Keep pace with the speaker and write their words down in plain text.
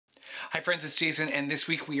Hi friends, it's Jason, and this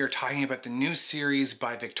week we are talking about the new series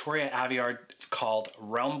by Victoria Aveyard called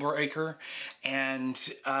Realmbreaker. And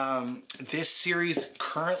this series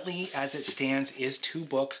currently, as it stands, is 2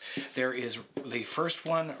 books. There is the first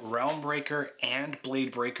one, Realmbreaker, and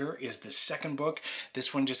Bladebreaker is the second book.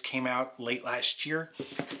 This one just came out late last year.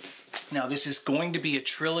 Now, this is going to be a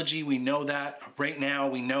trilogy. We know that right now.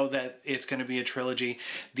 We know that it's going to be a trilogy.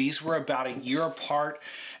 These were about a year apart,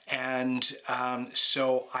 and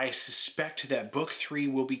so I suspect that book 3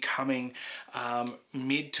 will be coming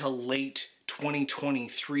mid to late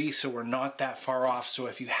 2023, so we're not that far off. So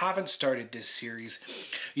if you haven't started this series,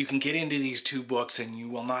 you can get into these 2 books and you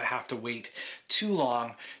will not have to wait too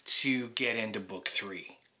long to get into book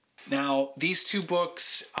 3. Now, these 2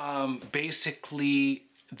 books basically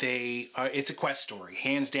it's a quest story,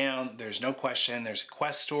 hands down. There's no question. There's a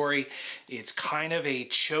quest story. It's kind of a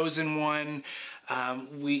chosen one.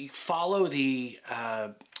 We follow the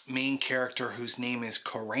main character, whose name is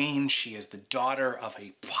Corayne. She is the daughter of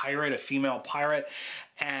a pirate, a female pirate,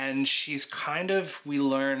 and she's kind of, we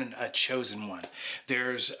learn, a chosen one.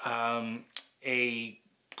 There's a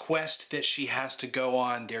quest that she has to go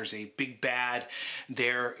on. There's a big bad.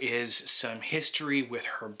 There is some history with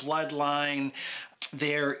her bloodline.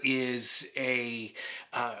 There is like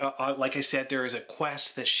I said, there is a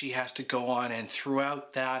quest that she has to go on, and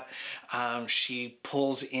throughout that, she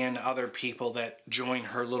pulls in other people that join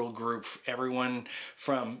her little group. Everyone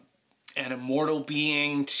from an immortal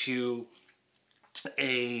being to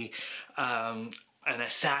an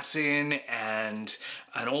assassin and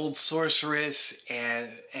an old sorceress,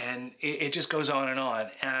 and it just goes on.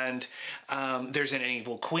 And there's an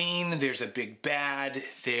evil queen, there's a big bad,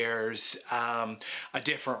 there's a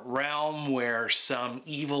different realm where some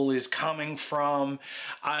evil is coming from.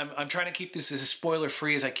 I'm trying to keep this as spoiler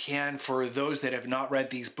free as I can for those that have not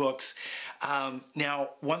read these books. Now,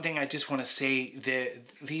 one thing I just want to say, that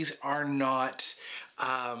these are not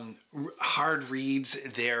hard reads.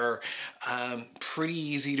 They're pretty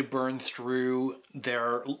easy to burn through.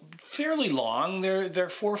 They're fairly long. They're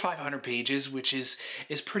 400 or 500 pages, which is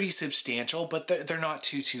pretty substantial, but they're not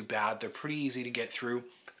too bad. They're pretty easy to get through.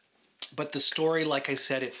 But the story, like I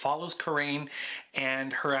said, it follows Corayne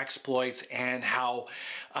and her exploits, and how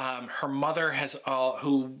her mother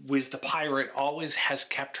who was the pirate, always has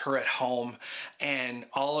kept her at home, and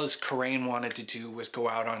all as Corayne wanted to do was go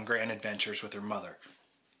out on grand adventures with her mother.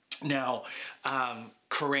 Now,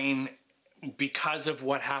 Corayne, because of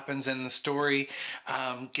what happens in the story,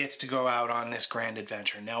 gets to go out on this grand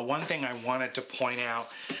adventure. Now, one thing I wanted to point out,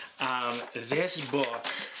 this book,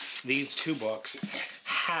 these 2 books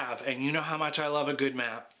have, and you know how much I love a good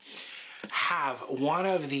map, have one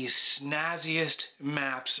of the snazziest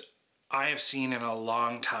maps I have seen in a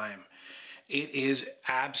long time. It is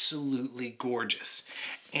absolutely gorgeous.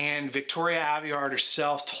 And Victoria Aveyard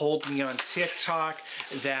herself told me on TikTok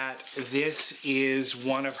that this is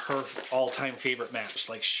one of her all-time favorite maps.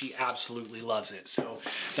 Like, she absolutely loves it. So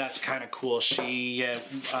that's kind of cool. She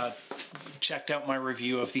checked out my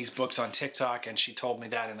review of these books on TikTok, and she told me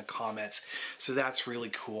that in the comments. So that's really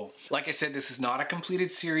cool. Like I said, this is not a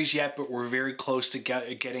completed series yet, but we're very close to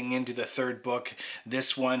getting into the 3rd book.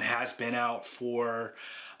 This one has been out for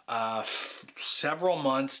several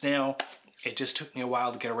months now. It just took me a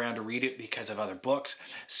while to get around to read it because of other books.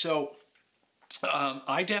 So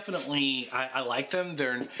I definitely I like them.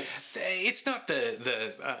 It's not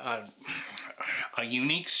a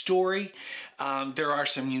unique story. There are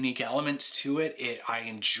some unique elements to it. I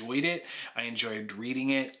enjoyed it. I enjoyed reading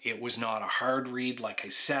it. It was not a hard read, like I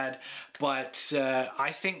said, but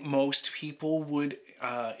I think most people would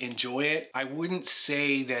enjoy it. I wouldn't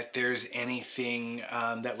say that there's anything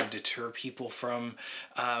that would deter people from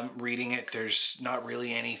reading it. There's not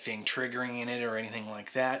really anything triggering in it or anything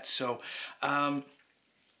like that. So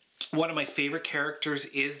one of my favorite characters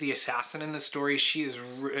is the assassin in the story. She is,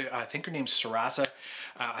 I think her name's Sarasa.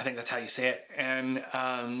 I think that's how you say it. And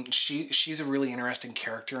she's a really interesting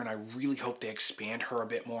character, and I really hope they expand her a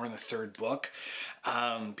bit more in the 3rd book,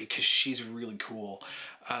 because she's really cool.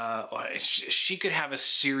 She could have a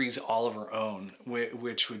series all of her own,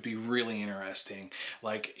 which would be really interesting.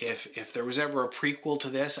 Like, if there was ever a prequel to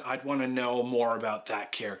this, I'd want to know more about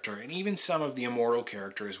that character, and even some of the immortal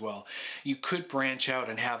character as well. You could branch out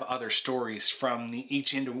and have other stories from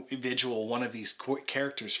each individual one of these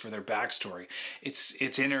characters for their backstory.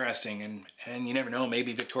 It's interesting, and you never know,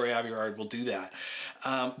 maybe Victoria Aveyard will do that.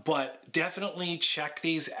 But definitely check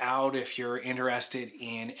these out if you're interested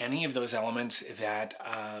in any of those elements that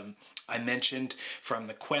I mentioned, from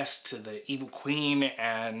the quest to the evil queen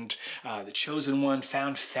and the chosen one,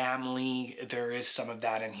 found family. There is some of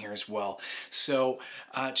that in here as well. So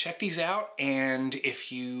check these out, and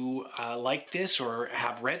if you like this or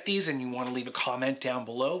have read these and you want to leave a comment down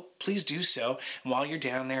below, please do so. And while you're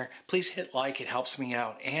down there, please hit like, it helps me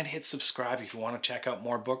out, and hit subscribe if you want to check out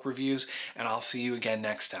more book reviews, and I'll see you again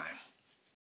next time.